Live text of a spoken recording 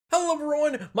Hello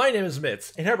everyone, my name is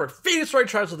Mitz, and here at Phoenix Wright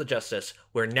Trials of the Justice,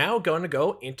 we're now going to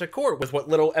go into court with what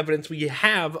little evidence we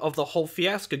have of the whole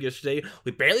fiasco yesterday.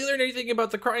 We barely learned anything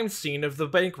about the crime scene of the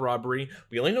bank robbery.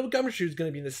 We only know Gumshoe's going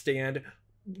to be in the stand.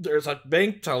 There's a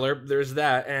bank teller, there's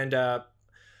that, and a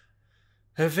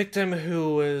victim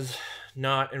who was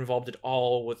not involved at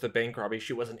all with the bank robbery.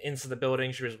 She wasn't into the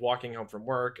building, she was walking home from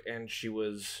work, and she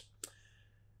was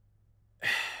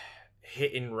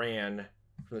hit and ran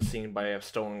from the scene by a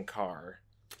stolen car.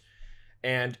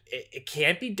 And it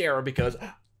can't be Dara because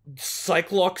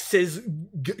Cyclops says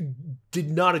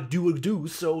did not do,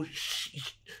 so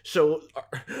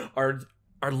our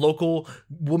local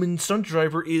woman stunt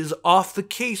driver is off the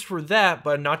case for that,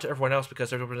 but not to everyone else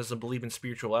because everyone doesn't believe in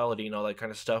spirituality and all that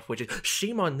kind of stuff, which is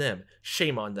shame on them.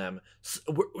 Shame on them.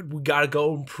 We gotta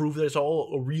go and prove that it's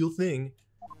all a real thing.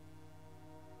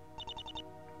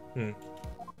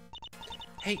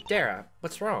 Hey, Dara,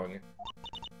 what's wrong?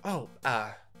 Oh,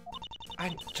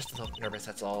 I'm just a little nervous,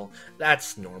 that's all.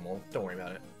 That's normal. Don't worry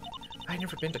about it. I've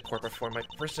never been to court before. My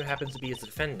first time happens to be as a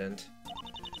defendant.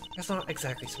 That's not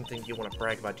exactly something you want to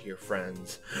brag about to your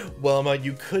friends. Well,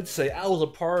 you could say I was a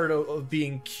part of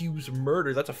being accused of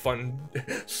murder. That's a fun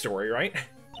story, right?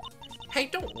 Hey,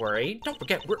 don't worry. Don't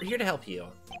forget, we're here to help you.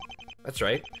 That's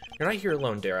right. You're not here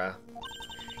alone, Dara.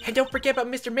 And don't forget about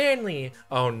Mr. Manley!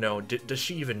 Oh no, does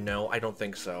she even know? I don't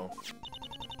think so.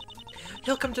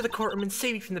 He'll come to the courtroom and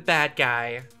save you from the bad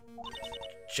guy.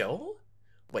 Joel?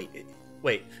 Wait,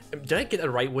 did I get that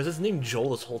right? Was his name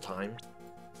Joel this whole time?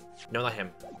 No, not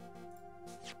him.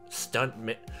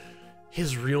 Stuntman.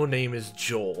 His real name is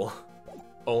Joel.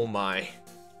 Oh my.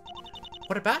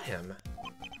 What about him?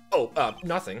 Oh,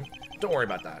 nothing. Don't worry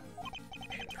about that.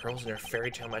 Pearls in her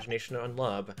fairy tale imagination on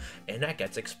love, and that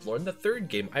gets explored in the third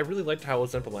game. I really liked how it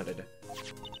was implemented.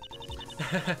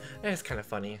 It's kind of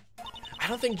funny. I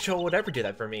don't think Joel would ever do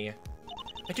that for me.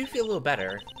 I do feel a little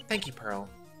better. Thank you, Pearl.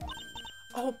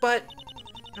 Oh, but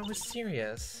I was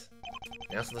serious.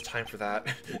 Now's the time for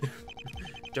that.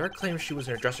 Dara claims she was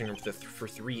in her dressing room for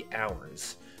 3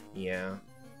 hours. Yeah.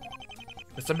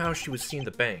 But somehow she was seen in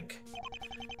the bank.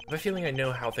 I have a feeling I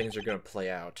know how things are going to play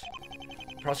out.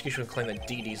 The prosecution would claim that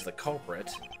Dee Dee's the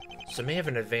culprit, so may have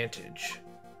an advantage.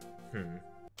 May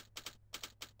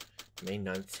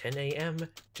 9th, 10 a.m.,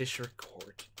 District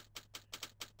Court.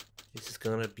 This is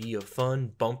gonna be a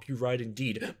fun, bumpy ride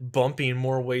indeed. Bumpy in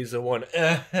more ways than one.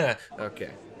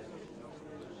 Okay.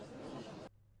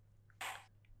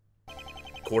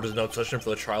 Court is now in session for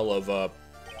the trial of,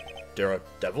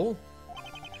 Daredevil?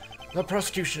 The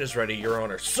prosecution is ready, Your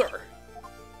Honor. Sir!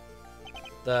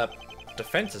 The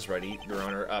defense is ready, Your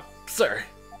Honor. Sir!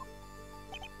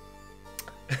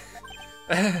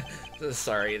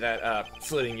 Sorry, that,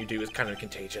 saluting you do is kind of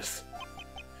contagious.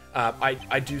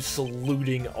 I do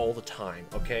saluting all the time,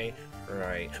 okay?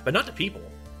 Right. But not to people.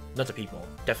 Not to people.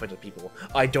 Definitely to people.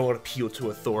 I don't appeal to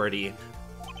authority.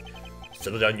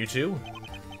 Settle down, you two.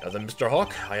 Now then, Mr.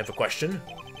 Hawk, I have a question.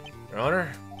 Your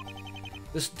Honor,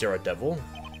 this Daredevil,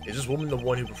 is this woman the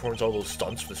one who performs all those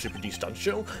stunts for the Super D Stunt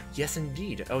Show? Yes,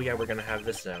 indeed. Oh yeah, we're gonna have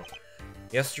this now.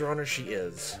 Yes, Your Honor, she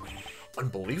is.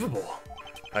 Unbelievable.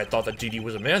 I thought that Dee Dee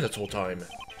was a man this whole time.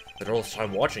 After all this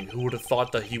time watching, who would have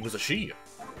thought that he was a she?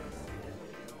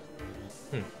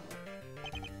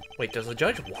 Wait, does the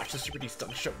judge watch the Super D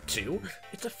Stunt Show too?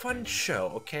 It's a fun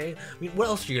show, okay? I mean, what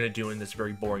else are you gonna do in this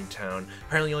very boring town?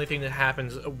 Apparently the only thing that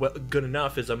happens good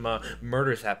enough is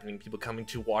murders happening, people coming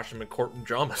to watch them in courtroom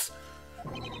dramas.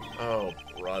 Oh,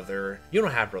 brother. You don't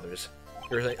have brothers.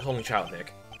 You're the only child,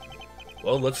 Nick.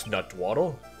 Well, let's not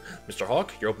dawdle. Mr.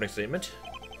 Hawk, your opening statement.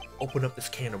 Open up this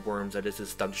can of worms that is his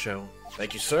stunt show.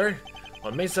 Thank you, sir.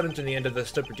 On May 7th, in the end of the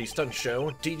Super D Stunt Show,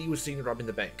 Dee Dee was seen robbing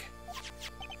the bank.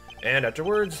 And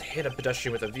afterwards, hit a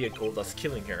pedestrian with a vehicle, thus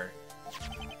killing her.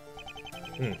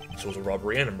 So it was a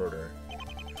robbery and a murder.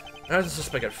 As the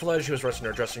suspect had fled, she was arrested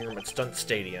in her dressing room at Stunt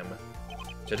Stadium.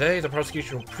 Today, the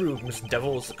prosecution will prove Miss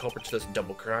Devil is the culprit to this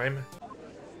double crime.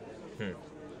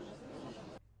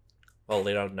 All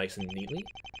laid out nice and neatly.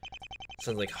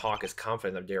 Sounds like Hawk is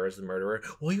confident that Dara is the murderer.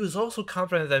 Well, he was also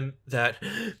confident that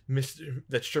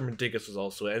Sherman Diggus was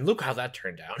also in. And look how that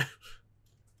turned out.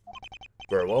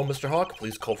 Very well, Mr. Hawk.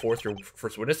 Please call forth your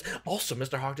first witness. Also,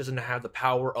 Mr. Hawk doesn't have the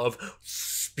power of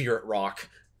Spirit Rock.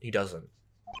 He doesn't.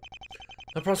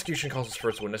 The prosecution calls his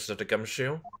first witness Dr.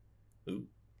 Gumshoe. Ooh.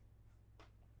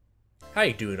 How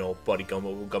you doing, old buddy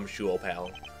Gumshoe, old pal?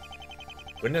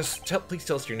 Witness, please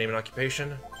tell us your name and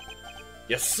occupation.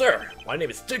 Yes, sir. My name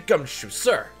is Dick Gumshoe,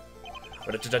 sir. I'm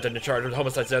a detective in charge of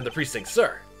homicides in the precinct,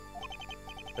 sir.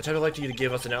 I'd like you to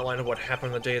give us an outline of what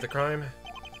happened on the day of the crime.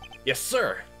 Yes,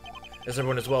 sir. As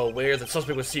everyone is well aware, the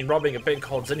suspect was seen robbing a bank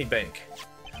called Zenny Bank.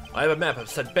 I have a map of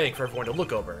said bank for everyone to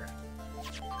look over.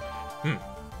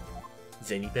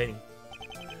 Zenny Penny.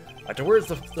 Afterwards,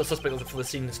 the suspect left for the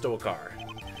scene and stole a car.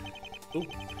 Ooh.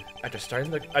 After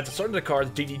starting the car,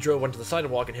 the DD drove onto the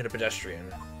sidewalk and hit a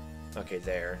pedestrian. Okay,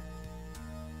 there.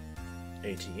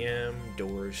 ATM,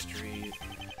 Door Street.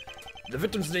 The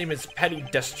victim's name is Patty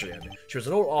Destrian. She was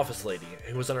an old office lady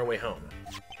who was on her way home.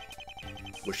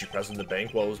 Was she present in the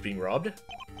bank while it was being robbed?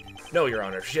 No, Your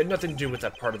Honor. She had nothing to do with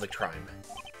that part of the crime.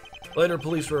 Later,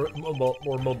 police were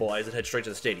mobilized and head straight to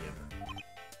the stadium.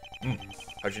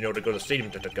 How'd you know to go to the stadium,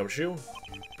 Detective Gumshoe?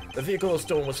 The vehicle that was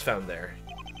stolen was found there.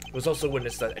 It was also a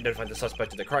witness that identified the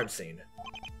suspect at the crime scene.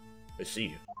 I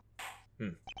see.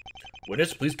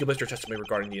 Witness, please give us your testimony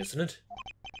regarding the incident.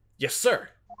 Yes, sir!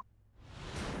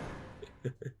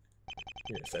 You're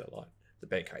gonna say a lot. The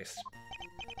bank heist.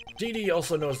 DD,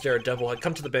 also known as Daredevil, had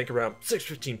come to the bank around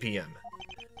 6:15 p.m.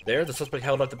 There, the suspect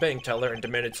held up the bank teller and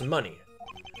demanded some money.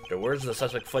 Afterwards, the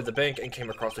suspect fled the bank and came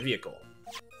across the vehicle.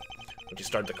 When she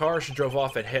started the car, she drove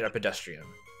off and hit a pedestrian.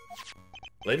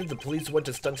 Later, the police went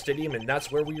to Stunt Stadium, and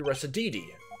that's where we arrested DD.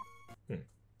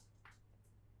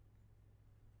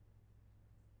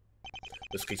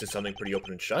 This case is sounding pretty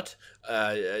open and shut.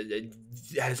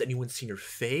 Has anyone seen her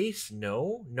face?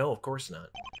 No? No, of course not.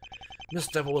 Miss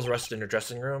Devil was arrested in her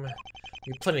dressing room.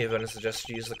 We have plenty of evidence to suggest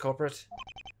she is the culprit.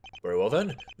 Very well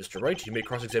then. Mr. Wright, you may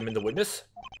cross-examine the witness.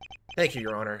 Thank you,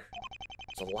 Your Honor.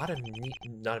 There's a lot of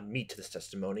meat to this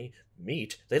testimony.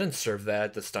 Meat? They didn't serve that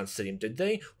at the Stunt Stadium, did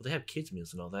they? Well, they have kids'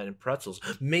 meals and all that, and pretzels.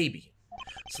 Maybe.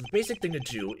 So the basic thing to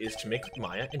do is to make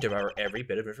Maya and devour every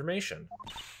bit of information.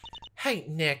 Hey,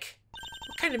 Nick.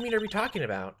 What kind of meat are we talking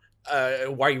about?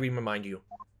 Why are you reading my mind, you?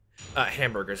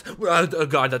 Hamburgers. Oh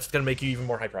god, that's gonna make you even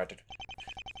more hyperactive.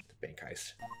 The bank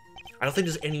heist. I don't think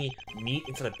there's any meat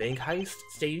inside a bank heist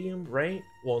stadium, right?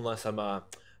 Well, unless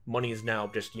money is now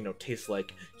just, tastes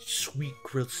like sweet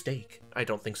grilled steak. I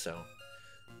don't think so.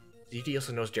 DD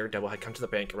also knows Daredevil had come to the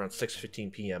bank around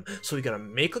 6:15 p.m. So we gotta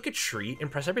make like a treat and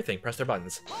press everything. Press their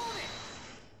buttons.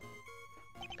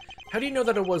 How do you know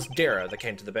that it was Dara that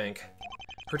came to the bank?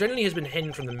 Her identity has been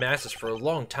hidden from the masses for a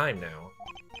long time now.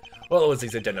 Well, it was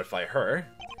easy to identify her,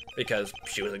 because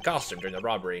she was in costume during the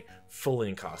robbery, fully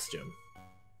in costume.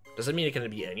 Does that mean it can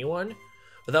be anyone?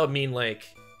 But that would mean, like,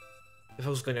 if I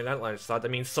was going to outline thought,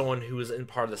 that means someone who was in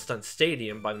part of the Stunt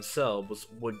Stadium by themselves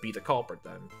would be the culprit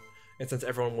then. And since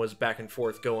everyone was back and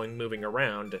forth moving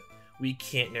around, we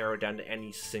can't narrow it down to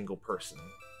any single person.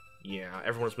 Yeah,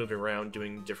 everyone's moving around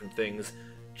doing different things,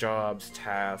 jobs,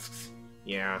 tasks.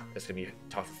 Yeah, it's gonna be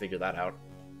tough to figure that out.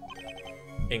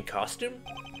 In costume?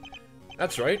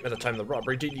 That's right, at the time of the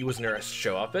robbery, DD was in her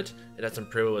show outfit. It had some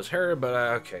proof it was her, but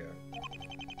okay then.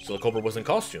 So the culprit was in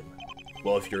costume.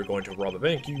 Well, if you're going to rob a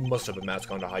bank, you must have a mask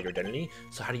on to hide your identity,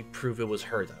 so how do you prove it was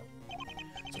her, though?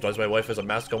 Sometimes my wife has a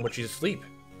mask on when she's asleep.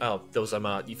 Oh, those,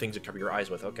 things to cover your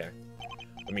eyes with, okay.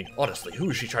 I mean, honestly,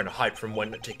 who is she trying to hide from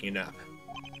when taking a nap?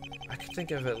 I could think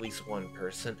of at least one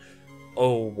person.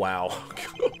 Oh, wow.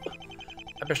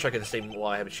 I better strike at the statement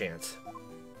while I have a chance.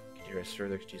 Can you rest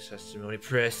further to testimony?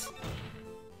 Press.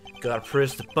 Gotta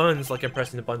press the buttons like I'm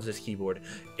pressing the buttons on this keyboard.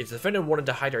 If the defendant wanted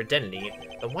to hide her identity,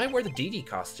 then why wear the DD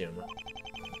costume?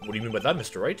 What do you mean by that,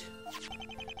 Mr. Wright?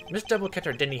 Miss Devil kept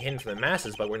her identity hidden from the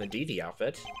masses by wearing the DD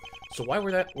outfit. So why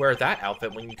wear that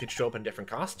outfit when you could show up in a different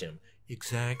costume?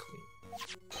 Exactly.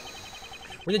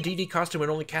 Wearing the DD costume would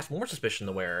only cast more suspicion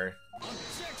on the wearer.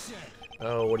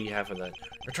 Oh, what do you have for that?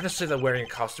 You're trying to say that wearing a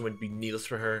costume would be needless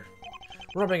for her?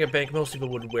 Robbing a bank, most people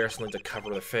would wear something to cover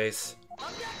their face.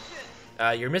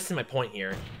 You're missing my point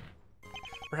here.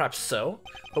 Perhaps so,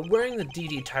 but wearing the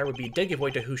DD attire would be a dead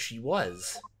giveaway to who she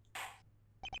was.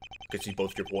 I can see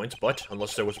both your points, but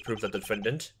unless there was proof that the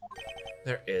defendant...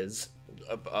 There is...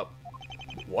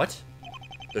 What?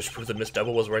 There's proof that Miss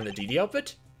Devil was wearing the DD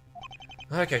outfit?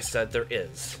 Like I said, there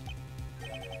is.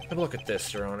 Have a look at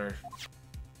this, Your Honor.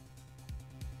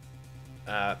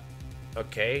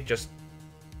 Okay, just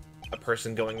a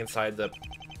person going inside the,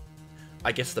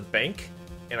 I guess, the bank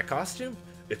in a costume?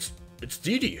 It's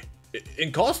DD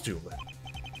in costume.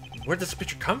 Where'd this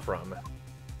picture come from?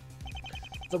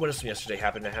 The witness from yesterday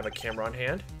happened to have a camera on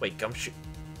hand. Wait, Gumshoe...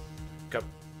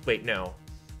 Wait, no.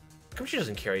 Gumshoe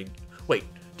doesn't carry... Wait,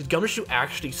 did Gumshoe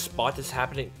actually spot this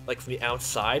happening, like, from the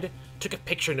outside? Took a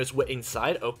picture and just went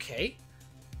inside? Okay.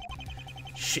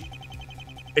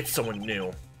 It's someone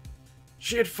new.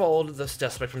 She had followed the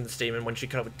suspect from the statement when she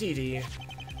caught up with DD.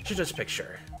 She this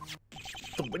picture.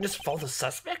 The witness followed the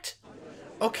suspect?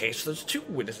 Okay, so there's two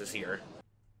witnesses here.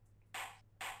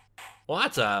 Well,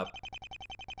 that's a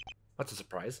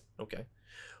surprise. Okay.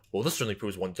 Well, this certainly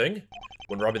proves one thing.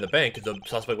 When robbing the bank, the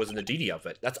suspect was in the DD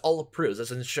outfit. That's all it proves. It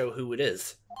doesn't show who it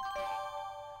is.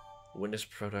 Witness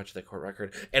product to the court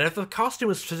record. And if the costume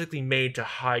was physically made to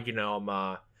hide,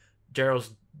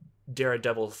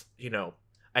 Daredevil's,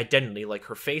 identity, like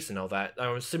her face and all that,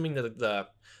 I'm assuming that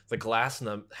the glass and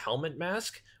the helmet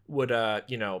mask would,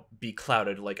 be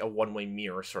clouded like a one-way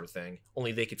mirror sort of thing.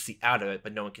 Only they could see out of it,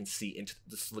 but no one can see into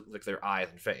like their eyes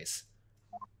and face.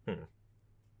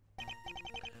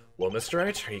 Well, Mr.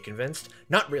 Wright, are you convinced?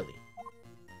 Not really.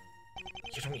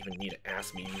 You don't even need to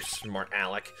ask me, you smart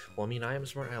aleck. Well, I mean, I am a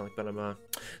smart aleck, but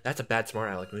that's a bad smart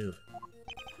aleck move.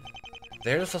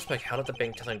 There, the suspect held up the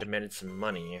bank teller and demanded some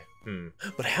money.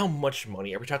 But how much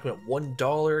money? Are we talking about $1,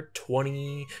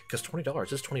 $20? Because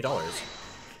 $20 is $20.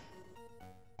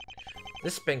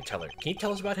 This bank teller, can you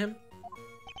tell us about him?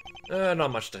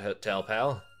 Not much to tell,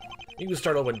 pal. He was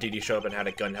startled when Dee Dee showed up and had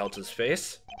a gun held to his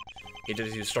face. He did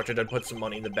as he was instructed and put some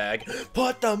money in the bag.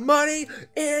 Put the money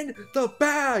in the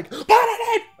bag! Put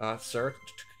it in! Sir,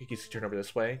 can you turn over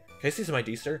this way? Can I see some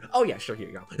ID, sir? Oh yeah, sure, here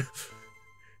you go.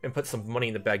 And put some money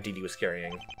in the bag Dee Dee was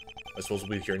carrying. I suppose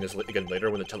we'll be hearing this again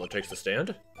later when the teller takes the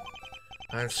stand?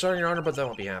 I'm sorry, Your Honor, but that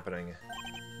won't be happening.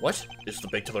 What? Is the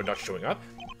bank teller not showing up?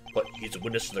 But he's a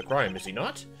witness to the crime, is he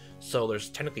not? So there's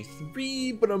technically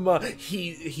 3, but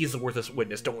he's a worthless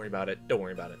witness. Don't worry about it. Don't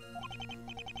worry about it.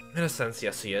 In a sense,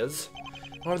 yes, he is.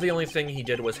 However, the only thing he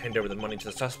did was hand over the money to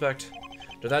the suspect.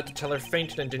 To that, the teller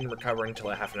fainted and didn't recover until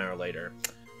a half an hour later.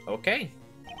 Okay.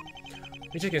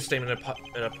 We take a statement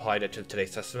and applied it to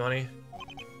today's testimony.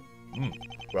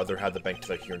 Rather have the bank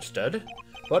teller here instead.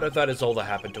 But if that is all that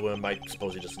happened to him, I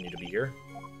suppose he doesn't need to be here.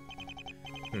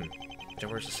 There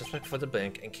was a suspect for the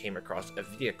bank and came across a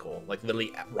vehicle, like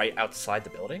literally right outside the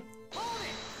building?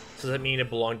 So does that mean it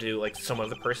belonged to like some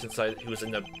other person inside who was in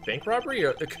the bank robbery?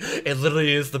 Or it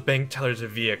literally is the bank teller's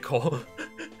vehicle.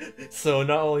 So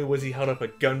not only was he held up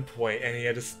at gunpoint and he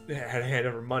had to hand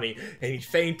over money and he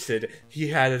fainted, he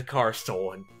had his car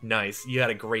stolen. Nice. You had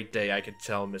a great day, I could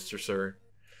tell, Mr. Sir.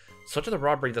 So after the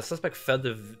robbery, the suspect fled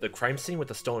the crime scene with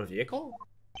the stolen vehicle?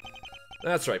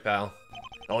 That's right, pal.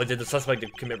 Not only did the suspect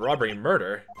commit robbery and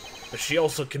murder, but she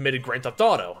also committed Grand Theft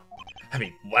Auto. I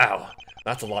mean, wow.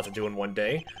 That's a lot to do in one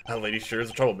day. That lady sure is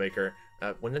a troublemaker.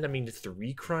 Wouldn't that mean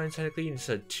 3 crimes technically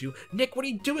instead of 2? Nick, what are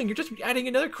you doing? You're just adding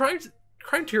another crime to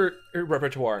your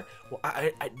repertoire.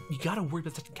 Well, you gotta worry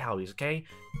about technicalities, okay?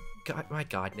 God, my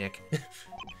God, Nick.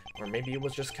 Or maybe it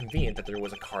was just convenient that there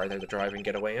was a car there to drive and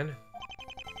get away in.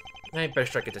 I better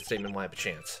strike at the statement while I have a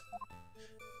chance.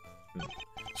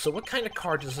 So what kind of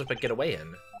car does the suspect get away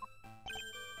in?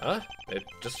 It's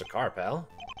just a car, pal.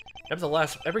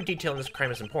 Nevertheless, every detail in this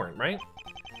crime is important, right?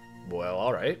 Well,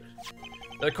 alright.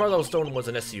 The car that was stolen was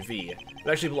an SUV. It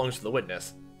actually belongs to the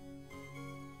witness.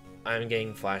 I'm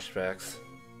getting flashbacks.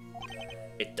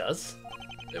 It does?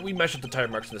 We measured the tire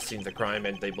marks in the scene of the crime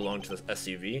and they belong to the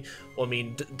SUV. Well, I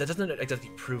mean, that doesn't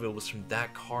exactly prove it was from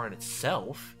that car in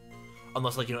itself.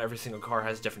 Unless, like, every single car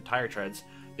has different tire treads.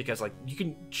 Because, like, you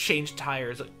can change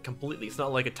tires completely. It's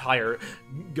not like a tire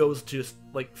goes to,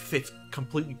 like, fits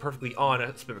completely perfectly on a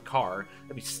specific car.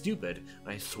 That'd be stupid.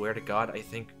 I swear to God, I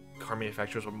think car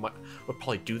manufacturers would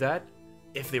probably do that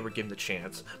if they were given the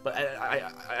chance. But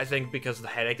I think because of the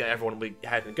headache that everyone would be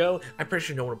having to go, I'm pretty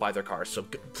sure no one would buy their cars. So,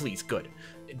 please, good.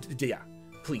 Yeah,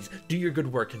 please, do your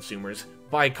good work, consumers.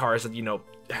 Buy cars that,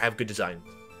 have good design.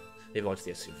 They belong to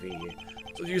the SUV.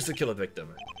 So used to kill a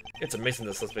victim. It's amazing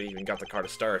the suspect even got the car to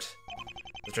start.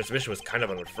 The transmission was kind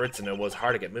of on a fritz and it was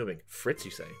hard to get moving. Fritz,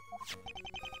 you say?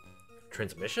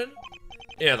 Transmission?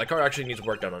 Yeah, the car actually needs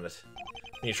work done on it.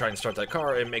 When you try and start that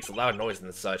car, it makes a loud noise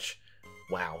and such.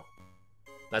 Wow.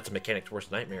 That's a mechanic's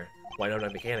worst nightmare. Why not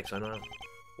mechanics? I don't know.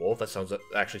 Well, that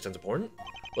actually sounds important.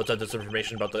 Let's add this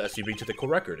information about the SUV to the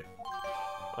court record.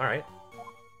 Alright.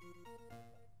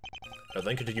 Now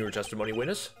then, continue your testimony,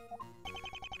 witness.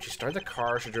 She started the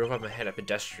car, she drove up ahead a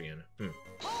pedestrian.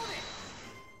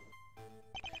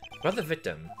 About the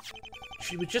victim.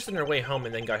 She was just on her way home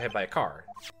and then got hit by a car.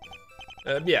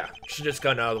 Yeah, she just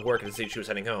got out of work and said she was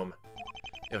heading home.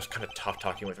 It was kind of tough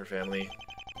talking with her family.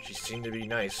 She seemed to be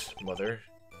nice, mother.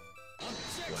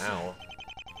 Wow.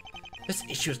 This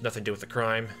issue has nothing to do with the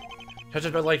crime. I'd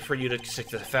like for you to stick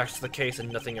to the facts of the case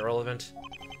and nothing irrelevant.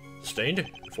 Sustained?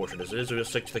 Unfortunate as it is, we will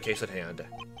stick to the case at hand.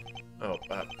 Oh,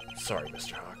 sorry,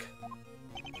 Mr. Hawk.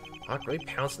 Hawk really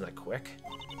pouncing that quick?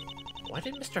 Why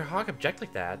did Mr. Hawk object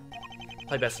like that?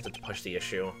 Probably best to push the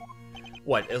issue.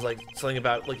 What, is like something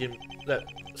about, like,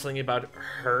 something about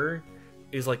her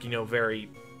is, like,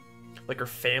 very, like, her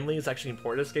family is actually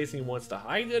important in this case and he wants to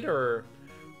hide it, or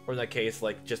in that case,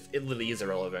 like, just, it literally is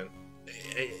irrelevant.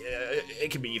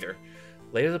 It can be either.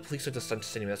 Later, the police took the stunt to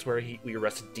stadium. That's where we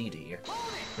arrested Dee Dee.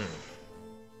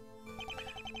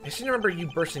 I seem to remember you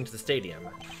bursting into the stadium.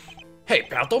 Hey,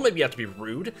 pal, don't make me have to be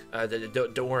rude.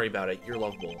 Don't worry about it. You're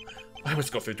lovable. I always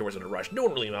go through doors in a rush. No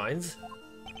one really minds.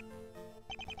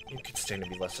 You could stand to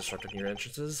be less disruptive in your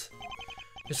entrances.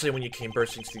 Yesterday, when you came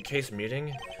bursting into the case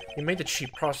meeting, you made the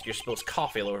chief prosecutor spill his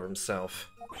coffee all over himself.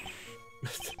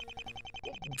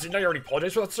 Didn't I already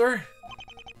apologize for that, sir?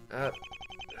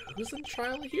 Who's in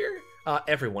trial here?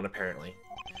 Everyone, apparently.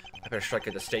 I better strike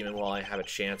at the statement while I have a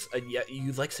chance. Yeah,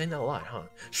 you like saying that a lot, huh?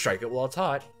 Strike it while it's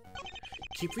hot.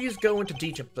 Can you please go into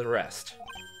detail for the rest?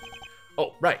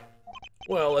 Oh, right.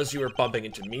 Well, as you were bumping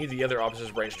into me, the other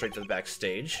officers ran straight to the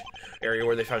backstage area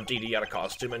where they found Dee Dee out of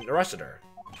costume and arrested her.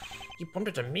 You bumped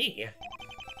into me?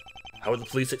 How would the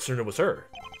police assume it was her?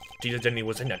 Dee Dee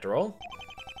was in after all.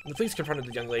 The police confronted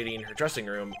the young lady in her dressing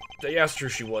room. They asked her who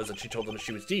she was, and she told them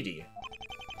she was Dee Dee.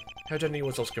 How Dee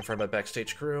was also confirmed by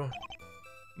backstage crew.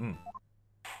 And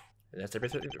that's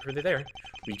everything for there.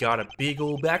 We got a big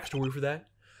old backstory for that.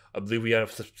 I believe we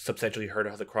have substantially heard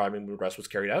how the crime and arrest was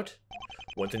carried out.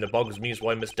 One thing that boggles me is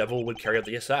why Miss Devil would carry out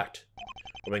this act.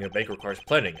 Robbing a bank requires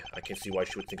planning. I can't see why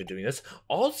she would think of doing this.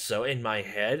 Also, in my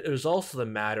head, it was also the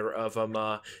matter of,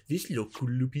 this little cool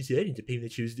loopy's head into paying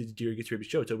that she was during its rape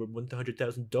show. It's over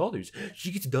 $100,000.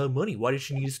 She gets a lot of money. Why does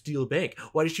she need to steal a bank?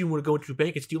 Why does she want to go into a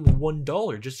bank and steal me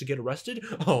 $1 just to get arrested?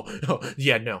 Oh,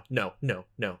 yeah, no.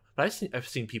 But I've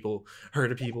seen people,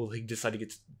 heard of people who decide to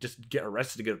just get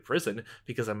arrested to go to prison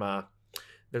because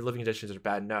their living conditions are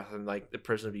bad enough and, like, the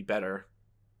prison would be better.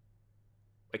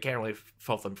 I can't really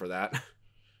fault them for that.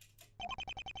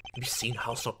 Have you seen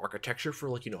household architecture for,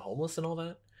 like, homeless and all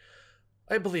that?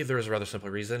 I believe there is a rather simple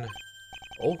reason.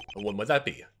 Oh, and what might that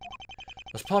be?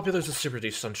 As popular as the Super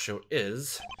D stunt show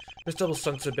is, Miss Devil's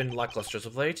stunts have been lackluster as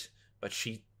of late, but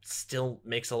she still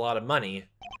makes a lot of money.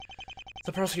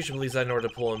 The prosecution believes that in order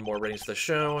to pull in more ratings to the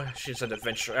show, she decided to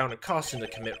venture out in costume to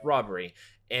commit robbery,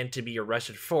 and to be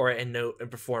arrested for it and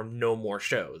perform no more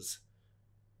shows.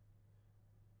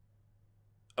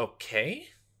 Okay.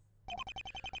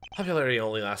 Popularity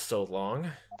only lasts so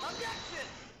long. If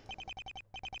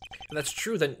that's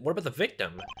true, then what about the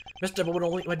victim? Miss Devil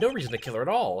had no reason to kill her at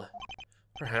all.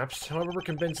 Perhaps, however, we're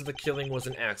convinced that the killing was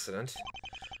an accident.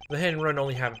 The hit and run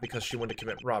only happened because she wanted to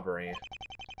commit robbery.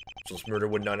 So this murder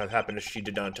would not have happened if she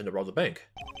did not intend to rob the bank.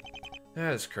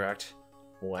 That is correct.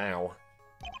 Wow.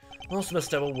 Also, Miss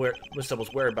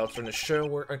Devil's whereabouts during the show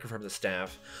were unconfirmed to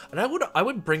staff, and I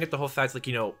would bring it the whole fact,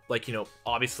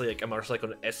 obviously, like, a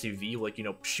motorcycle and an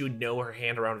SUV, she would know her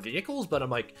hand around vehicles, but I'm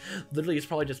like, literally, it's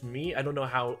probably just me. I don't know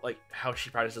how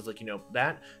she practices,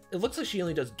 that. It looks like she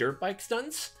only does dirt bike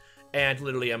stunts, and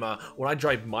literally, when I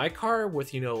drive my car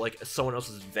with, someone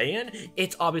else's van,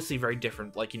 it's obviously very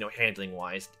different,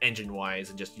 handling-wise, engine-wise,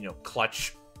 and just,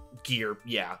 clutch, gear,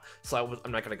 yeah. So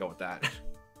I'm not gonna go with that.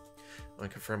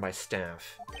 Unconfirmed by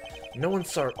staff. No one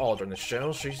saw her at all during the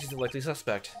show, so she's the likely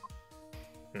suspect.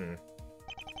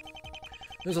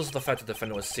 There's also the fact that the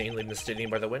defendant was seen leaving the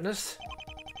stadium by the witness.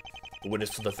 The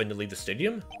witness to the defendant leave the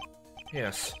stadium?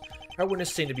 Yes. Our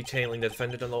witness seemed to be tailing the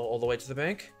defendant all the way to the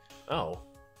bank. Oh.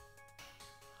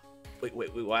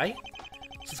 Wait, why?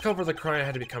 Since the cover of the crime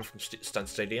had to come from Stunt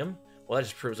Stadium, well, that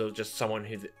just proves it was just someone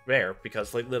who's there,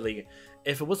 because, literally,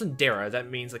 if it wasn't Dara, that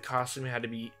means the costume had to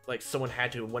be, someone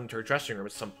had to have went into her dressing room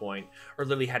at some point, or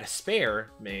literally had a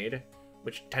spare made,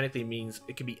 which technically means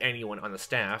it could be anyone on the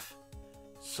staff.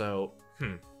 So,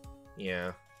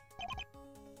 yeah.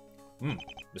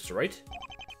 Mr. Wright?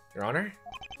 Your Honor?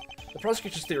 The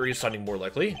prosecution's theory is sounding more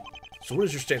likely. So what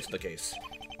is your stance on the case?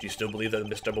 Do you still believe that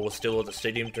Miss Devil was still at the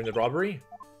stadium during the robbery?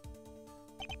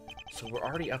 So we're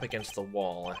already up against the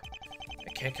wall. I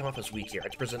can't come off as weak here. I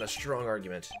have to present a strong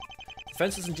argument.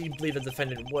 Defense does indeed believe the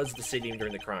defendant was at the stadium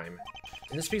during the crime.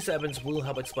 And this piece of evidence will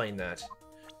help explain that.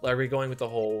 Are we going with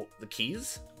the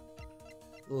keys?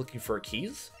 Looking for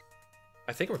keys?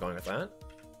 I think we're going with that.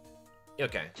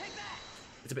 Okay.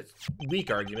 It's a bit weak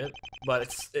argument, but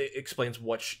it explains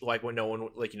what, when no one,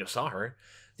 saw her.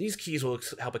 These keys will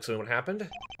help explain what happened.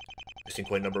 I've seen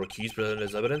quite a number of keys presented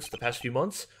as evidence the past few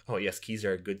months. Oh yes, keys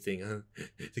are a good thing, huh?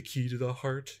 The key to the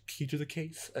heart, key to the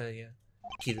case, yeah.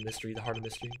 Key to the mystery, the heart of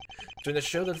mystery. During the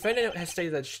show, the defendant has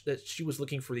stated that she was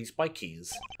looking for these bike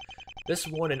keys. This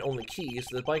one and only key is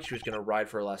the bike she was going to ride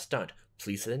for her last stunt.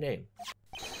 Please say the name.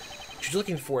 She was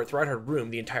looking for it throughout her room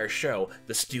the entire show,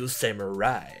 the Steel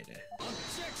Samurai.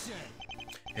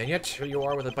 And yet, here you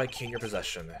are with a bike key in your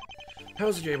possession. How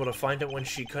was you able to find it when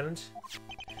she couldn't?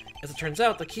 As it turns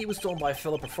out, the key was stolen by a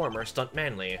fellow performer, Stunt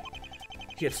Manly.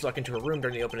 He had snuck into her room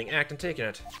during the opening act and taken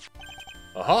it.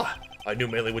 Aha! I knew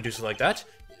Manly would do something like that.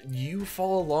 you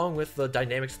follow along with the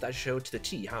dynamics of that show to the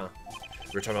T, huh?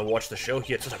 Every time I watched the show,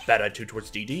 he had such a bad attitude towards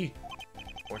Dee Dee.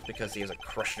 Or it's because he has a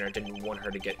crush on her and didn't want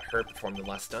her to get hurt performing the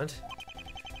last stunt.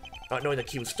 Not knowing the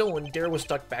key was stolen, Dara was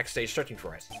stuck backstage searching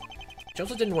for it. She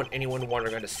also didn't want anyone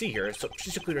wandering around to see her, so she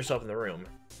secluded herself in the room.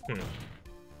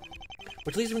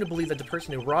 Which leads me to believe that the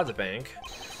person who robbed the bank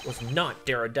was not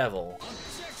Daredevil.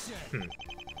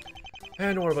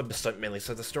 And what about the stunt mainly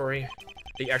side of the story?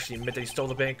 Did he actually admit that he stole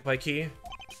the bank by key?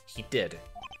 He did.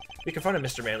 We confronted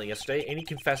Mr. Manley yesterday, and he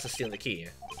confessed to stealing the key.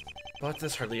 But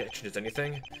this hardly changes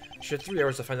anything. She had 3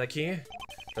 hours to find that key.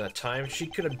 For that time, she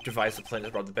could have devised a plan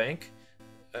to rob the bank.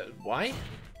 Why?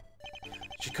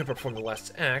 She could perform the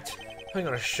last act. Putting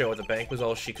on a show at the bank was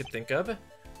all she could think of.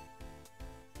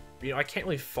 You know, I can't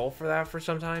really fault for that for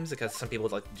sometimes, because some people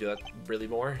would like to do that really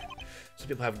more. Some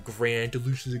people have grand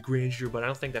delusions of grandeur, but I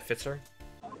don't think that fits her.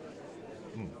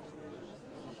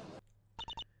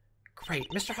 Great,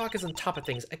 Mr. Hawk is on top of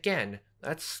things again.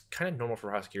 That's kind of normal for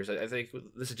prosecutors. I think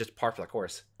this is just par for the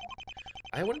course.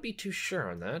 I wouldn't be too sure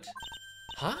on that.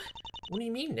 Huh? What do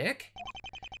you mean, Nick?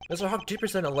 Mr. Hawk did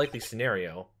present a likely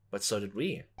scenario, but so did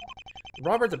we.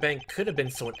 Robert the bank could have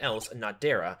been someone else and not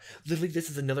Dara. Literally, this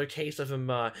is another case of him,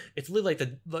 it's literally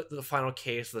like the final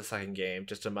case of the second game.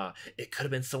 Just it could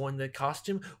have been someone in the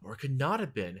costume, or it could not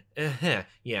have been.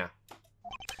 Yeah.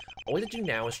 All we have to do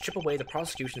now is chip away the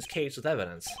prosecution's case with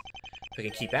evidence. If we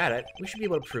can keep at it, we should be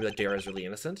able to prove that Dara is really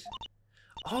innocent.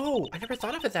 Oh, I never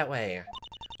thought of it that way.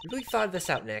 You really thought of this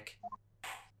out, Nick.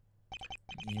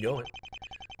 You know it.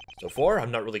 So far,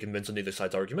 I'm not really convinced on either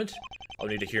side's argument. I'll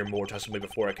need to hear more testimony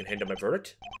before I can hand down my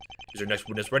verdict. Is your next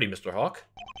witness ready, Mr. Hawk?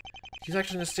 He's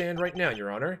actually in the stand right now,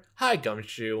 Your Honor. Hi,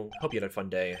 Gumshoe. Hope you had a fun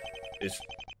day. Is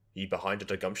he behind it,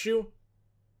 a Gumshoe?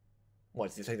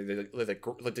 What, do you think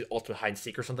like the ultimate hide and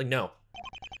seek or something? No.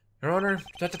 Your Honor,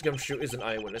 Detective Gumshoe is an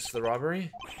eyewitness to the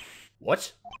robbery.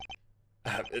 What?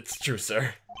 It's true,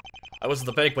 sir. I was at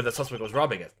the bank when the suspect was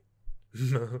robbing it.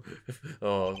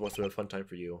 Oh, it must have been a fun time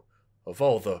for you. Of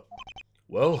all the...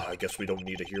 Well, I guess we don't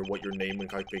need to hear what your name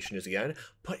and occupation is again,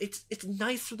 but it's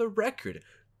nice for the record.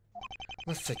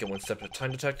 Let's take it one step at a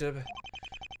time, Detective.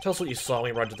 Tell us what you saw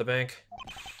when you arrived at the bank.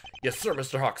 Yes, sir,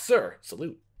 Mr. Hawk, sir.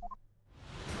 Salute.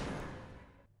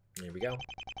 There we go.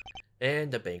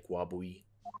 And the bank wobbly.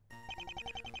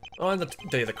 On the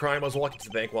day of the crime, I was walking to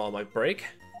the bank while on my break.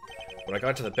 When I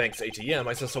got to the bank's ATM,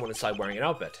 I saw someone inside wearing an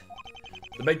outfit.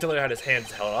 The bank teller had his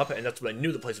hands held up, and that's when I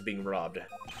knew the place was being robbed.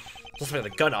 So I had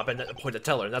the gun up and pointed the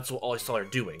teller, and that's all I saw her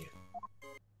doing.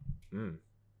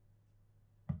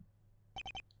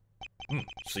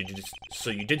 So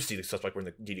you did see the suspect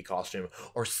wearing the Dee Dee costume,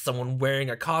 or someone wearing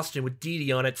a costume with Dee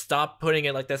Dee on it. Stop putting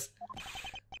it like this.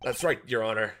 That's right, Your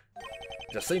Honor.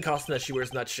 The same costume that she wears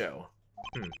in that show.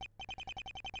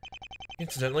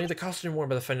 Incidentally, the costume worn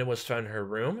by the defendant was found in her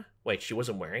room. Wait, she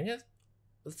wasn't wearing it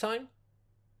at the time?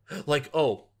 Like,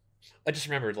 oh, I just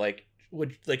remembered, like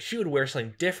she would wear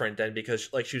something different then because,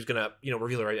 like, she was gonna,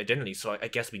 reveal her identity, so I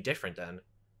guess it'd be different then.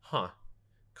 Huh.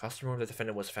 Costume worn by the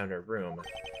defendant was found in her room.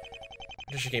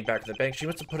 After she came back to the bank, she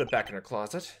must have put it back in her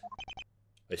closet.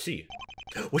 I see.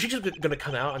 Was she just gonna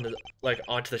come out on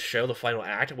onto the show, the final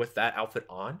act, with that outfit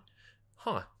on?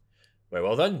 Huh. Very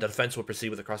well then, the defense will proceed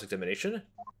with the cross-examination.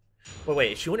 But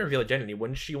wait, if she wouldn't reveal identity,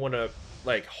 wouldn't she want to,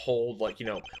 hold,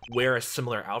 wear a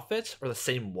similar outfit? Or the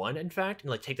same one, in fact?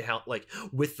 And, take the helmet,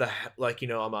 with the,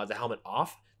 the helmet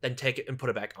off, then take it and put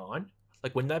it back on?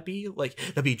 Wouldn't that be,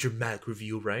 that'd be a dramatic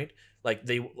reveal, right?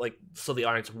 So the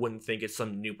audience wouldn't think it's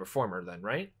some new performer then,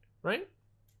 right? Right?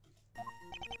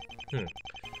 The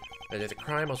day of the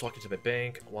crime, I was walking to the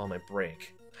bank while on my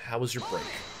break. How was your break?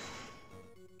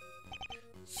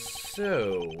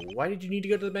 So, why did you need to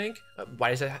go to the bank? Why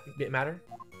does that matter?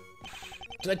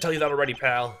 Did I tell you that already,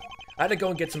 pal? I had to go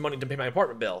and get some money to pay my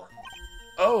apartment bill.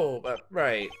 Oh,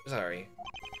 right. Sorry.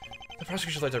 The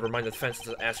prosecution likes to remind the defense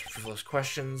to ask frivolous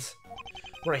questions.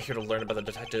 We're not here to learn about the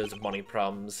detective's money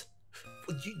problems.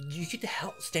 You get to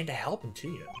stand to help him,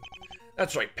 too,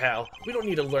 That's right, pal. We don't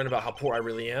need to learn about how poor I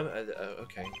really am.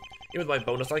 Okay. Even with my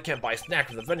bonus, I can't buy a snack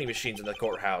from the vending machines in the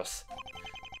courthouse.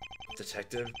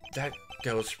 Detective, that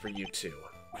goes for you too.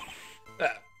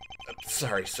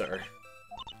 Sorry, sir.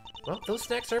 Well, those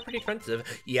snacks are pretty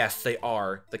expensive. Yes, they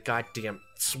are. The goddamn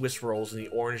Swiss rolls and the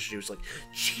orange juice,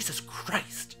 Jesus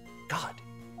Christ. God.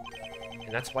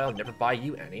 And that's why I'll never buy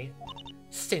you any.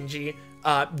 Stingy.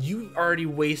 You already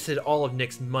wasted all of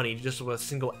Nick's money just with a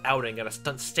single outing at a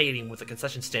stunt stadium with a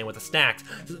concession stand with the snacks,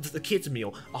 the kids'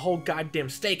 meal, a whole goddamn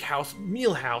steakhouse,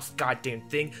 meal house, goddamn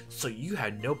thing, so you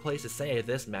had no place to say in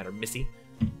this matter, missy.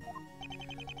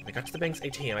 When I got to the bank's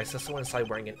ATM, I saw someone inside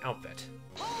wearing an outfit.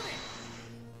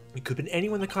 It could have been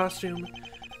anyone in the costume.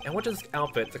 And what does the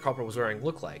outfit the culprit was wearing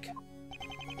look like?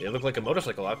 It looked like a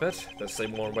motorcycle outfit. That's the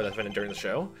same one where they found it during the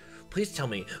show. Please tell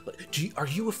me, are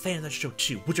you a fan of that show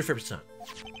too? What's your favorite stunt?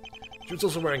 She was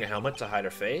also wearing a helmet to hide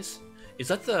her face. Is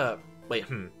that the...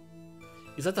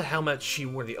 Is that the helmet she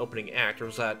wore in the opening act, or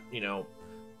was that, you know,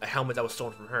 a helmet that was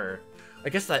stolen from her? I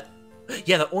guess that...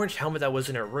 Yeah, the orange helmet that was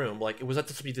in her room, like, was that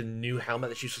supposed to be the new helmet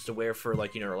that she was supposed to wear for,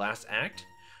 like, you know, her last act?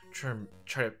 Try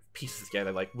to piece this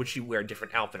together, like, would she wear a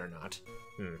different outfit or not?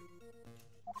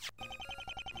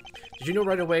 Did you know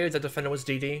right away that the defendant was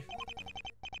DD?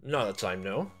 Not at the time,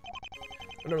 no.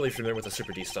 I'm not really familiar with the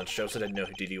Super D stunt show, so I didn't know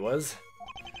who DD was.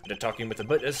 After talking with the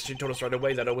witness, she told us right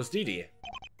away that it was DD.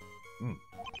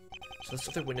 So this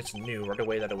other witness knew right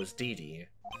away that it was DD,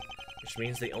 which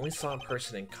means they only saw a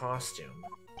person in costume.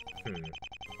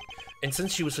 And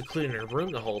since she was secluded in her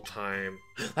room the whole time,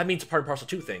 that means part and parcel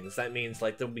two things. That means,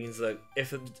 like,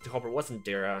 if the culprit wasn't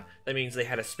Dara, that means they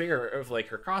had a spare of, like,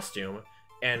 her costume,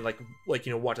 and, like,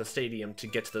 you know, walked to the stadium to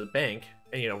get to the bank,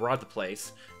 and, you know, robbed the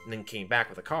place, and then came back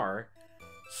with a car.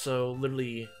 So,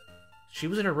 literally, she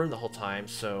was in her room the whole time,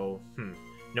 so,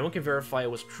 no one can verify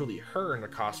it was truly her in the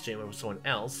costume, it was someone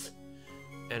else.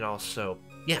 And also,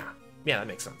 yeah, that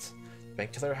makes sense. The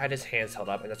bank teller had his hands held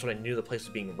up, and that's when I knew the place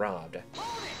was being robbed.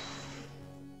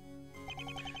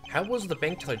 How was the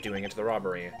bank teller doing into the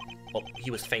robbery? Well, he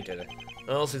was fainted.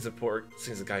 Well, since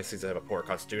the guy seems to have a poor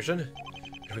constitution,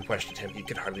 if we questioned him, he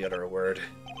could hardly utter a word.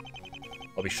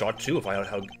 I'll be shocked too if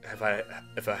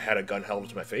I had a gun held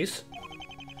to my face.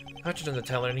 I checked on the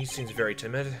teller, and he seems very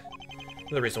timid.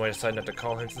 Another reason why I decided not to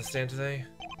call him to the stand today.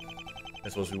 I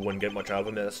suppose we wouldn't get much out of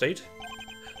him in the state.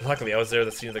 Luckily, I was there at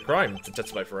the scene of the crime to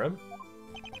testify for him.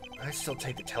 I still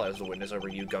take the teller as a witness over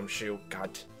you, Gumshoe.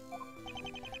 God.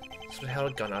 Someone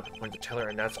held a gun up, pointed the teller,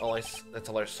 and that's all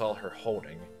I saw her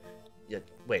holding. Yet,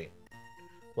 wait.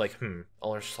 Like,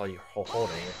 all I saw you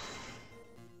holding.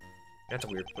 That's a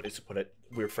weird phrase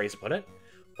to put it.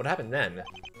 What happened then?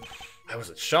 I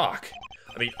was in shock.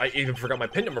 I mean, I even forgot my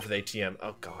PIN number for the ATM.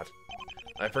 Oh, God.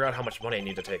 I forgot how much money I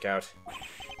need to take out.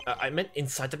 I meant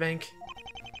inside the bank?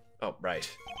 Oh, right.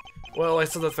 Well, I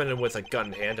saw the defendant with a gun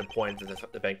in hand and pointed to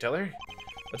the bank teller.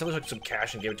 The teller took some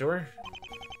cash and gave it to her.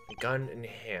 A gun in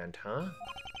hand, huh?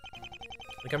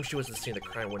 The Gumshoe was the scene of the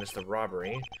crime, witnessed the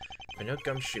robbery. I know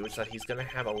Gumshoe is that he's gonna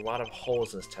have a lot of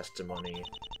holes in his testimony.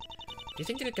 Do you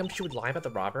think that a Gumshoe would lie about the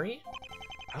robbery?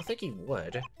 I don't think he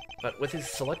would, but with his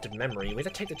selective memory, we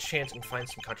have to take the chance and find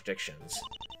some contradictions.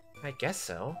 I guess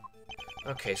so.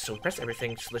 Okay, so we pressed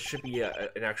everything, so there should be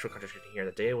an actual contradiction here.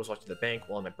 The day I was walking to the bank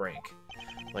while I'm at break.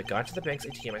 When I got to the bank's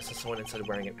ATM, I saw someone inside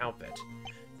wearing an outfit.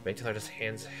 The bank teller had his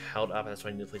hands held up, and that's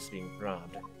when I knew the place was being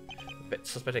robbed. The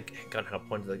suspected gun held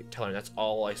pointed to the teller, and that's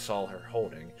all I saw her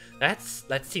holding. That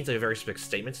seems like a very specific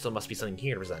statement, so there must be something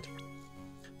here to present.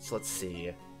 So let's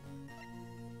see.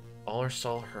 All I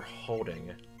saw her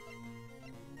holding.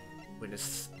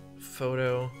 Witness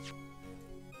photo.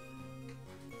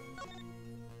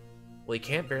 Well, you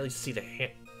can't barely see the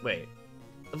hand. Wait.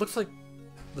 It looks like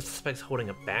the suspect's holding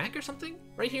a bag or something?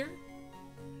 Right here?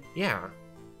 Yeah.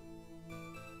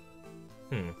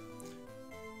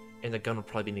 And the gun would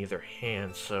probably be in either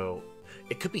hand, so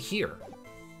it could be here.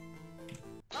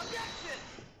 Objection!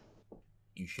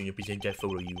 You shouldn't present that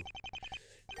photo, you.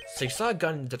 So you saw a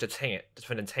gun in the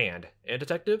defendant's hand. And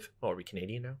detective? Oh, are we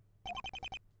Canadian now?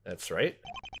 That's right.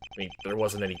 I mean, there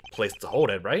wasn't any place to hold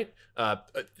it, right?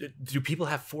 Do people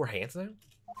have 4 hands now?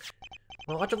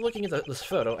 Well, after looking at this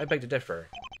photo, I beg to differ.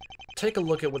 Take a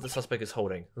look at what the suspect is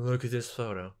holding. Look at this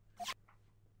photo.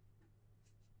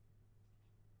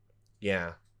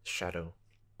 Yeah, shadow.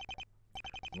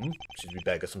 Should be a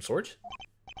bag of some sort?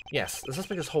 Yes, the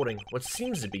suspect is holding what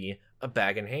seems to be a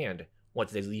bag in hand. What,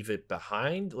 did they leave it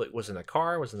behind? Like, was it in a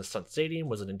car? Was it in the stunt stadium?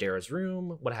 Was it in Dara's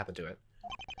room? What happened to it?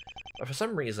 But for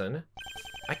some reason,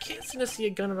 I can't seem to see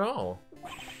a gun at all.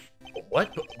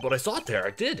 What? But I saw it there,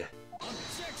 I did!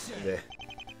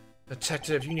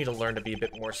 Detective, you need to learn to be a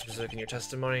bit more specific in your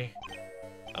testimony.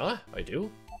 I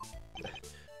do?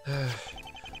 You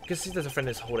can see the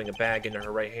defendant is holding a bag in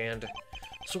her right hand.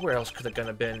 So where else could the gun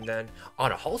have been then?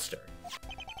 On a holster?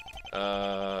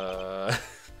 Oh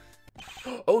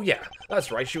yeah,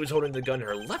 that's right, she was holding the gun in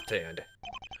her left hand.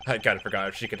 I kinda forgot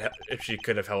if she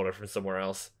could have held it from somewhere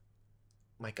else.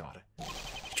 My god.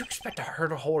 Did you expect her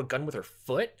to hold a gun with her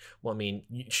foot? Well, I mean,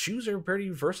 shoes are pretty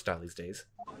versatile these days.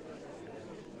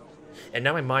 And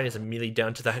now my mind is immediately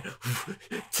down to that,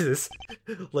 to this.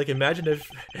 Like, imagine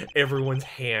if everyone's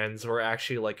hands were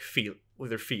actually like feet, with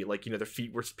their feet, like, you know, their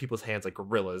feet were people's hands like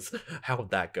gorillas. How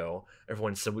would that go?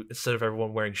 Instead of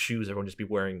everyone wearing shoes, everyone just be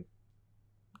wearing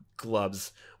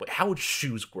gloves. Wait, how would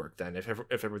shoes work then if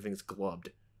everything's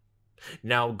gloved?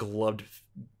 Now gloved,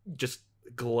 just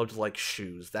gloved like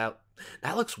shoes. That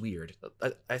looks weird.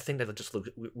 I think that just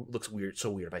looks weird, so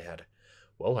weird in my head.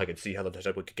 Well, I can see how the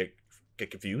detective could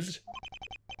get confused.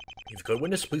 If you could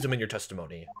witness, please amend your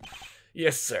testimony.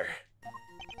 Yes, sir.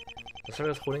 The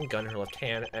sergeant was holding a gun in her left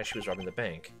hand as she was robbing the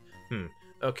bank.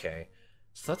 Okay.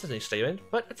 So that's a new statement,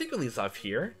 but I think we'll leave off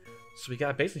here. So we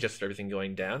got basically just everything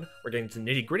going down. We're getting to the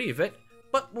nitty-gritty of it,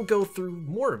 but we'll go through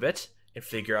more of it and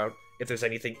figure out if there's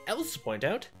anything else to point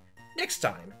out next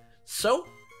time. So,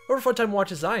 over fun time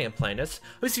watch as I am playing this.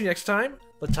 I'll see you next time,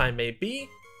 the time may be,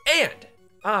 and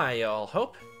I all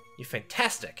hope you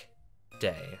fantastic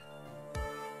day.